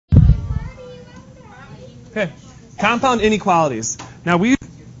Okay. Compound inequalities. Now we've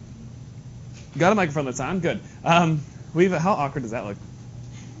got a microphone that's on. Good. We've how awkward does that look?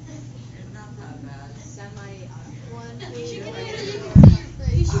 Not that bad.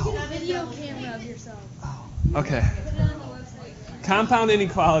 You should get a video camera of yourself. Okay. Compound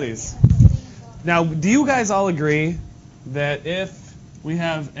inequalities. Now, do you guys all agree that if we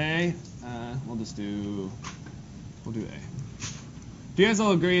have A, we'll do A. Do you guys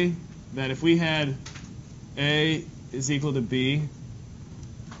all agree that if we had A is equal to B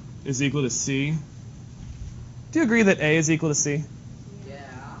is equal to C, do you agree that A is equal to C? Yeah.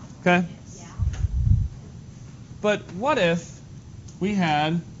 Okay. Yeah. But what if we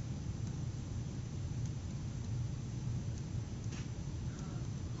had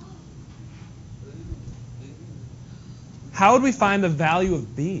how would we find the value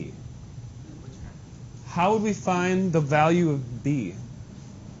of B? How would we find the value of B?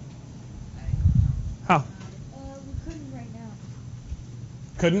 How? We couldn't right now.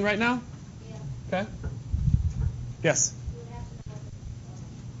 Couldn't right now? Yeah. Okay. Yes.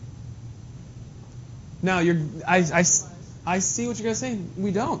 Now I see what you guys are saying.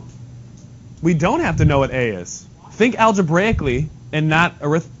 We don't. We don't have to know what A is. Think algebraically and not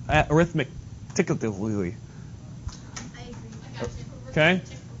arithmetically. Okay?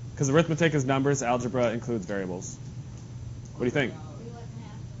 Because arithmetic is numbers, algebra includes variables. What do you think?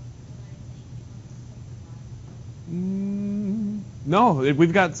 No,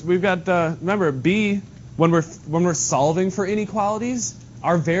 we've got remember B when we're solving for inequalities,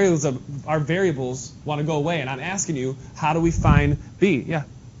 our variables want to go away, and I'm asking you, how do we find B? Yeah.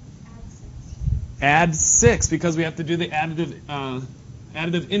 Add 6 because we have to do the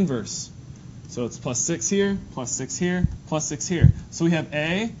additive inverse. So it's plus 6 here, plus 6 here, plus 6 here. So we have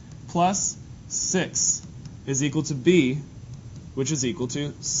A plus 6 is equal to B, which is equal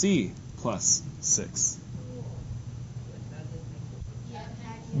to C plus 6.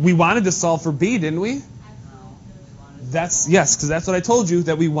 We wanted to solve for B, didn't we? Yes, because that's what I told you,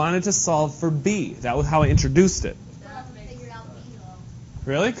 that we wanted to solve for B. That was how I introduced it.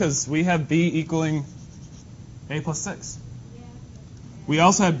 Really? Because we have B equaling A plus 6. We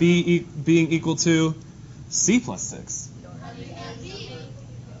also have B being equal to C plus 6.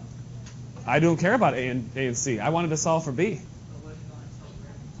 I don't care about A and C. I wanted to solve for B.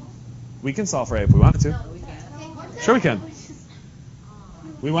 We can solve for A if we wanted to. Sure we can.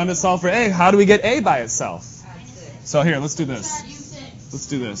 We wanted to solve for A. How do we get A by itself? So here, let's do this. Let's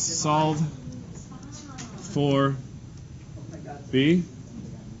do this. Solve for B.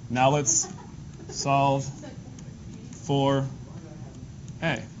 Now let's solve for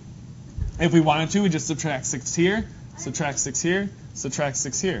A. If we wanted to, we just subtract 6 here, subtract 6 here, subtract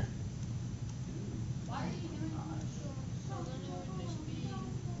 6 here.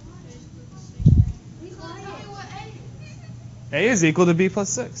 A is equal to B plus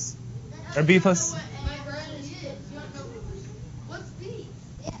 6. Or B plus... What's B?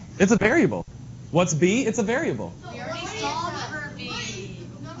 It's a variable. What's B? It's a variable. We already solved for B.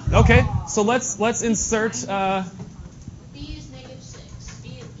 Okay, so let's insert... B is negative 6.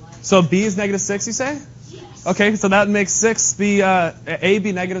 So B is negative 6, you say? Yes. Okay, so that makes 6 be A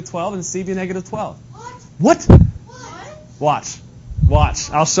be negative 12 and C be negative 12. What? What?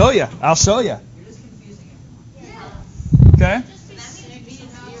 Watch. I'll show you. You're just confusing it. Yeah. Okay? B is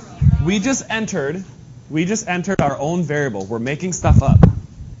 0. We just entered our own variable. We're making stuff up.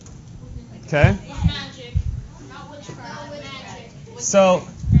 Okay? Magic. Not witchcraft. Magic. So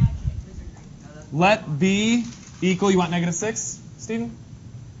let B equal, you want negative 6, Stephen? Do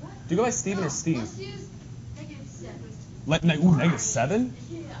you go by Stephen or Steve? Let's use negative 7. Negative 7?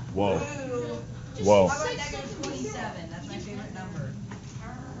 Yeah. Whoa. How about negative 27? That's my favorite number.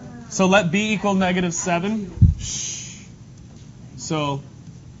 So let B equal negative 7. So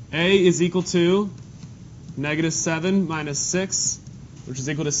A is equal to negative 7 minus 6, which is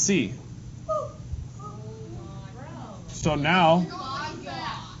equal to C. So now, Oh my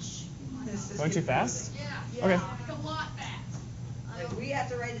gosh. going too fast? Yeah. Okay. Like a lot fast. Like, we have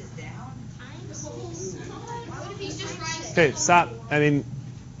to write this down? What if he's just writing? Okay, stop. I mean,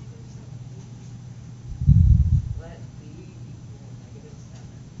 Let B equal negative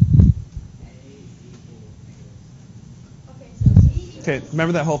 7. A equal negative 7. Okay, so okay,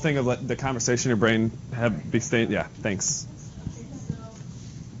 remember that whole thing of let the conversation in your brain have be staying? Yeah, thanks.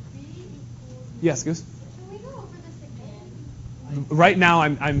 Yes, Goose? Can we go over this again? Right now,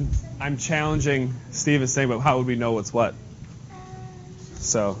 I'm challenging Steve is saying, but how would we know what's what?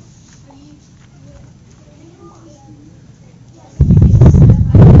 So,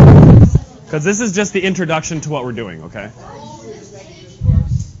 because this is just the introduction to what we're doing, okay?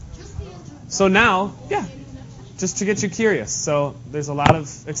 So now, yeah, just to get you curious. So there's a lot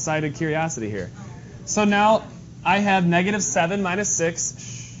of excited curiosity here. So now I have negative 7 minus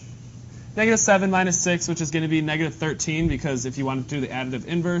 6. Negative 7 minus 6, which is going to be negative 13, because if you want to do the additive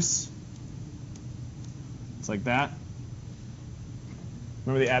inverse, it's like that.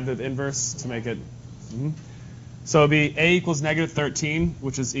 Remember the additive inverse to make it? So it would be A equals negative 13,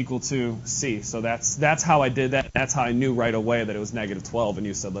 which is equal to C. So that's how I did that. That's how I knew right away that it was negative 12, and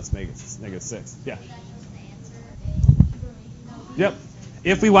you said, let's make it negative 6. Yeah. Yep.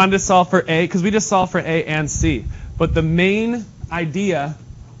 If we wanted to solve for A, because we just solved for A and C. But the main idea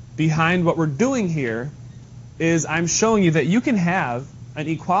behind what we're doing here is I'm showing you that you can have an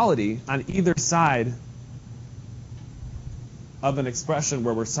equality on either side of an expression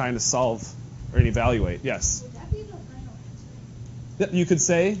where we're trying to solve or evaluate. Yes? Would that be the final answer? You could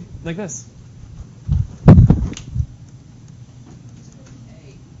say like this.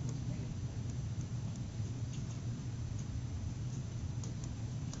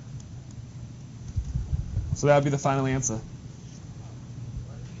 So that would be the final answer.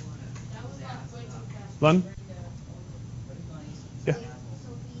 Lon? Yeah.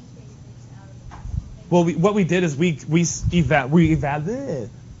 Well, what we did is we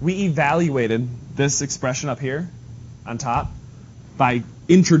evaluated this expression up here on top by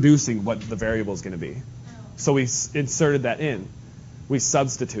introducing what the variable is going to be. So we inserted that in. We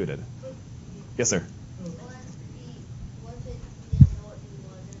substituted. Yes, sir.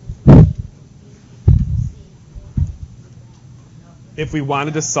 If we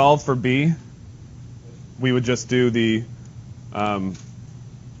wanted to solve for B, we would just do the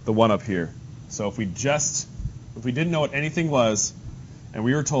one up here. So if we didn't know what anything was, and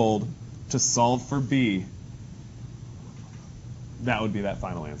we were told to solve for B, that would be that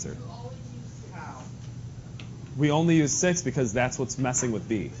final answer. We only use 6 because that's what's messing with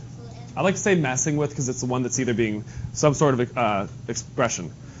B. I like to say messing with because it's the one that's either being some sort of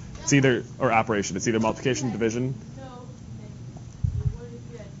expression. It's either, or operation. It's either multiplication, division.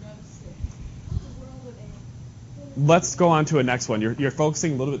 Let's go on to a next one. You're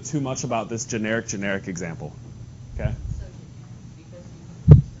focusing a little bit too much about this generic example. Okay?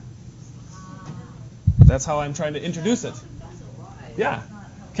 That's how I'm trying to introduce it. Yeah.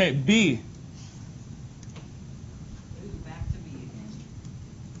 Okay, B.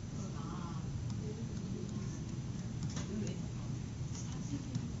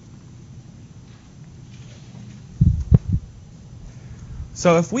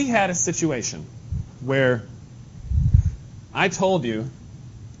 So if we had a situation where I told you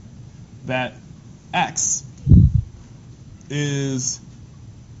that X is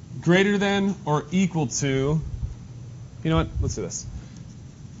greater than or equal to, you know what, let's do this.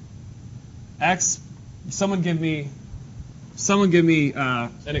 X, someone give me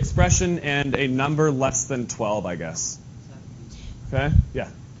an expression and a number less than 12, I guess. Okay, yeah.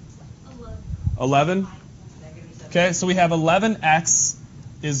 11? Okay, so we have 11x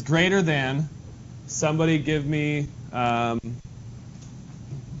is greater than, somebody give me a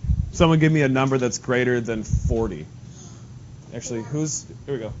number that's greater than 40. Actually, here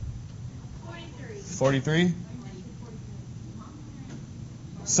we go. 43?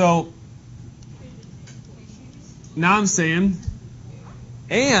 So, now I'm saying,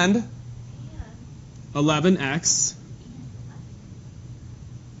 and 11x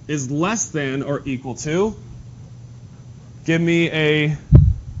is less than or equal to, give me a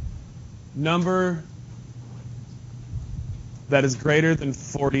number that is greater than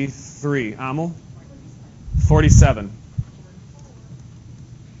 43. Amel? 47.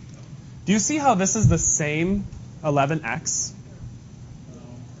 Do you see how this is the same 11x?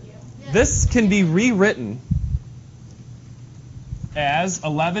 This can be rewritten as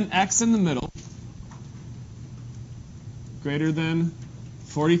 11x in the middle, greater than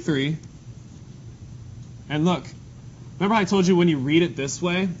 43. And look, remember I told you when you read it this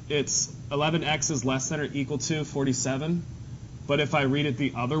way, it's 11x is less than or equal to 47. But if I read it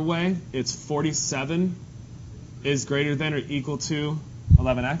the other way, it's 47 is greater than or equal to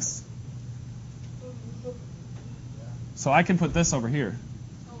 11x. So I can put this over here.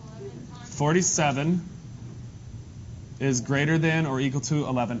 47 is greater than or equal to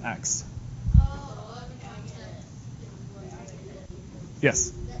 11x.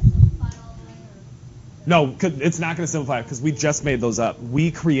 Yes? No, it's not going to simplify because we just made those up.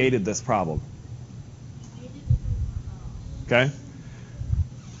 We created this problem. Okay?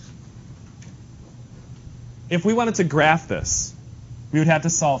 If we wanted to graph this, we would have to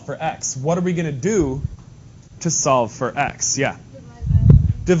solve for x. What are we going to do to solve for x? Yeah.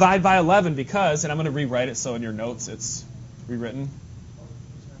 Divide by 11 because, and I'm going to rewrite it so in your notes it's rewritten.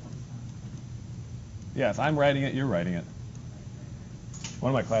 Yeah, if I'm writing it, you're writing it.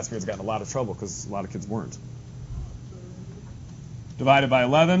 One of my class periods got in a lot of trouble because a lot of kids weren't. Divided by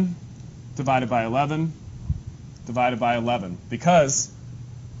 11, divided by 11, divided by 11. Because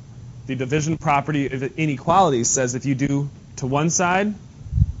the division property of inequalities says if you do to one side,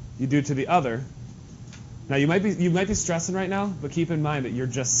 you do to the other. Now you might be stressing right now, but keep in mind that you're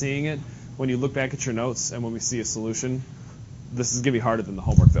just seeing it. When you look back at your notes and when we see a solution, this is going to be harder than the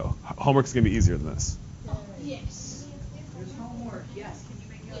homework, though. Homework's going to be easier than this. Yes. There's homework, yes. Can you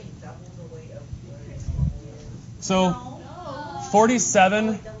make it like double the weight of So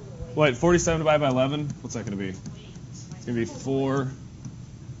 47, what, 47 divided by 11? What's that going to be? It's going to be 4,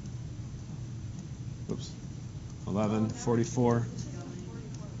 11, 44,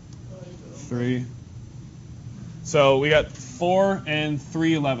 3. So we got 4 and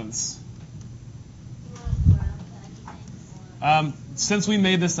 3/11ths. Since we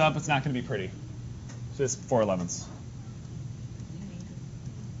made this up, it's not going to be pretty. It's just 4/11ths.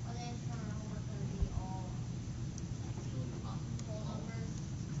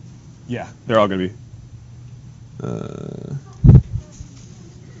 Yeah, they're all going to be.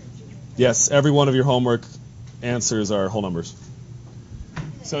 Yes, every one of your homework answers are whole numbers.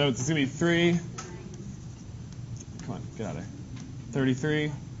 So it's going to be 3. Come on, get out of there.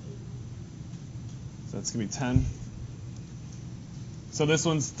 33. So that's going to be 10. So this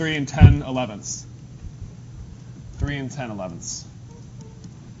one's 3 and 10/11ths. 3 and 10/11ths.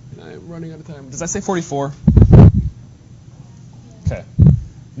 I'm running out of time. Does that say 44? Okay.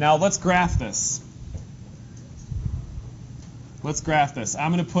 Now let's graph this. Let's graph this.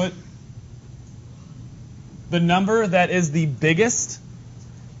 I'm going to put the number that is the biggest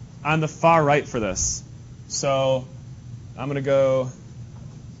on the far right for this. So I'm going to go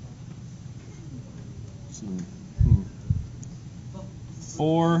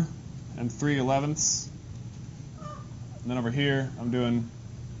 4 and 3/11ths. And then over here, I'm doing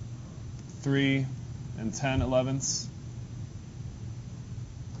 3 and 10/11ths.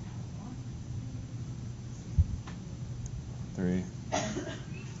 3,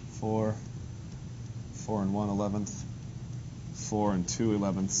 4, 4 and 1/11th, 4 and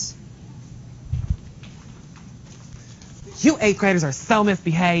 2/11ths. You 8th graders are so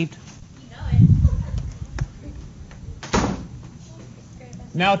misbehaved.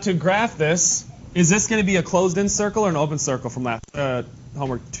 Now to graph this, is this going to be a closed-in circle or an open circle from last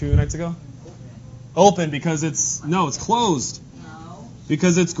homework 2 nights ago? Open because it's closed. No.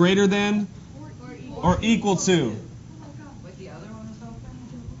 Because it's greater than or equal to. But the other one is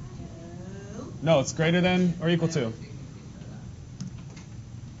open? No, it's greater than or equal to.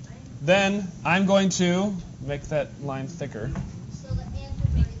 Then I'm going to make that line thicker. So the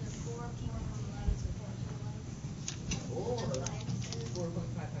answers are either 4, 4, 11, or 4, 4. 4.555.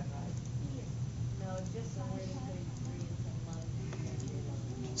 No, it's just somewhere between 3 and 10,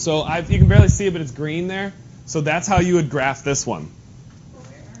 11. So you can barely see it, but it's green there. So that's how you would graph this one.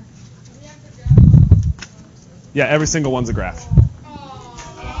 Yeah, every single one's a graph.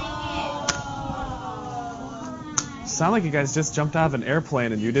 Sound like you guys just jumped out of an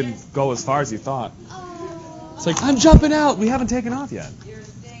airplane and you didn't go as far as you thought. It's like, I'm jumping out. We haven't taken off yet. Your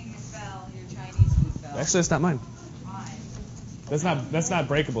thing fell. Your Chinese food fell. Actually, that's not mine. Mine. That's not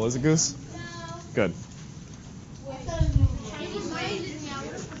breakable, is it, Goose? Good.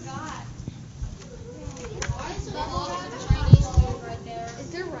 Is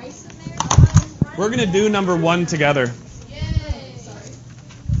there rice in there? We're going to do number 1 together.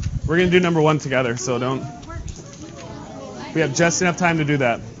 We're going to do number 1 together, so don't. We have just enough time to do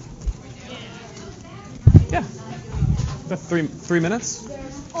that. Yeah. That's 3 minutes?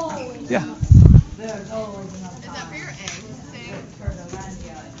 Yeah. There's always enough Is that for your eggs? for the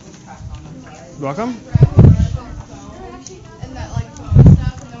Landia and food truck on the side. Welcome. And that like foam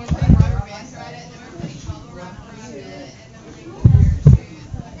stuff, and then we're putting rubber bands around it, and then we're putting bubble wrap around it, and then we're making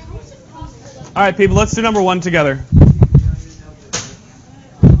parachutes. All right, people, let's do number 1 together.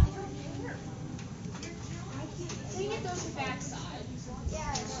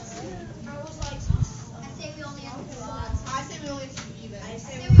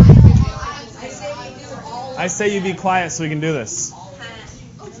 I say you be quiet so we can do this.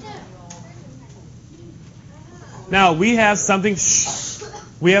 Now, we have something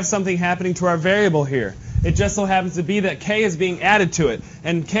happening to our variable here. It just so happens to be that k is being added to it,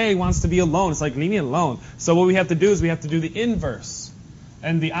 and k wants to be alone. It's like leaving it alone. So what we have to do is we have to do the inverse.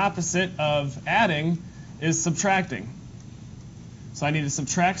 And the opposite of adding is subtracting. So I need to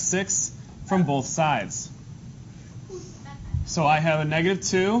subtract 6 from both sides. So I have a negative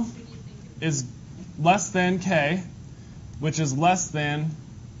 2 is less than k, which is less than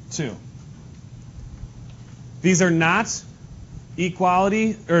 2. These are not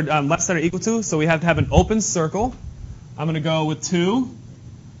equality or less than or equal to, so we have to have an open circle. I'm going to go with 2.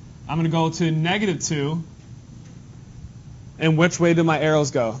 I'm going to go to -2. And which way do my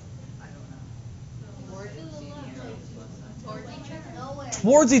arrows go?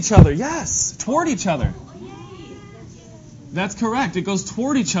 Towards each other, yes. Toward each other. That's correct. It goes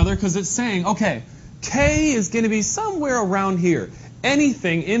toward each other because it's saying, okay, K is going to be somewhere around here.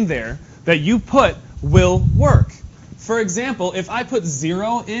 Anything in there that you put will work. For example, if I put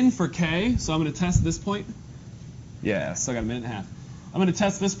 0 in for K, so I'm going to test this point. Yeah, still got a minute and a half. I'm going to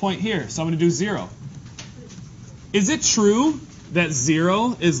test this point here, so I'm going to do 0. Is it true that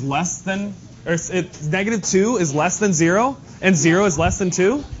 0 is less than, or -2 is less than 0, and 0 is less than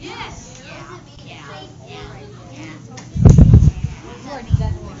 2? Yes.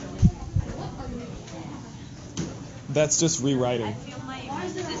 That's just rewriting.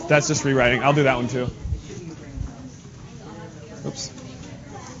 That's just rewriting. I'll do that one too. Oops.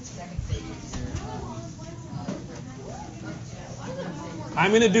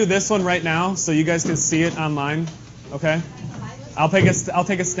 I'm going to do this one right now so you guys can see it online, okay? I'll take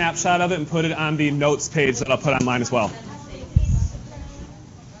a snapshot of it and put it on the notes page that I'll put online as well.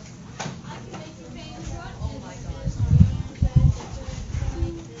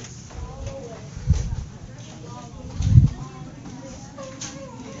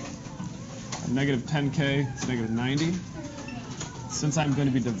 Negative 10K is negative 90. Since I'm going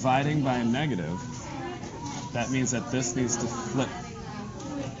to be dividing by a negative, that means that this needs to flip.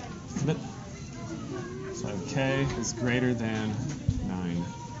 So I have K is greater than 9.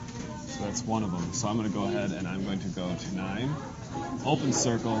 So that's one of them. So I'm going to go ahead and I'm going to go to 9. Open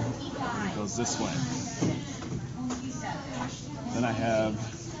circle, and it goes this way. Then I have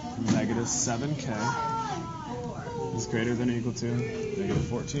negative 7K is greater than or equal to negative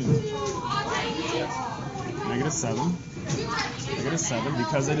 14. Negative 7. Negative 7,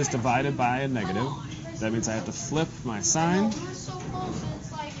 because it is divided by a negative, that means I have to flip my sign.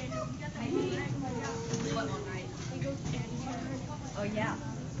 Oh, yeah.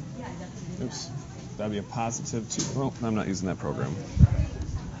 Oops. That'd be a positive 2. Oh, I'm not using that program.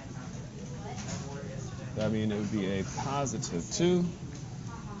 That means it would be a positive 2.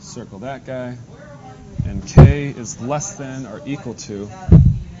 Circle that guy. And K is less than or equal to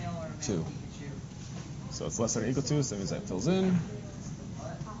 2. So it's less than or equal to, so that means that fills in.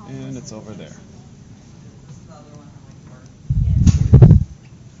 And it's over there.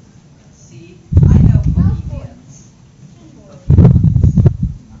 See, I know Bohemians.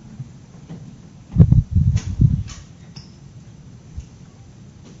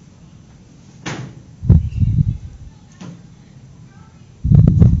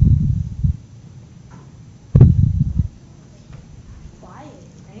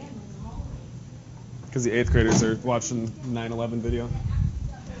 Because the 8th graders are watching 9/11 video.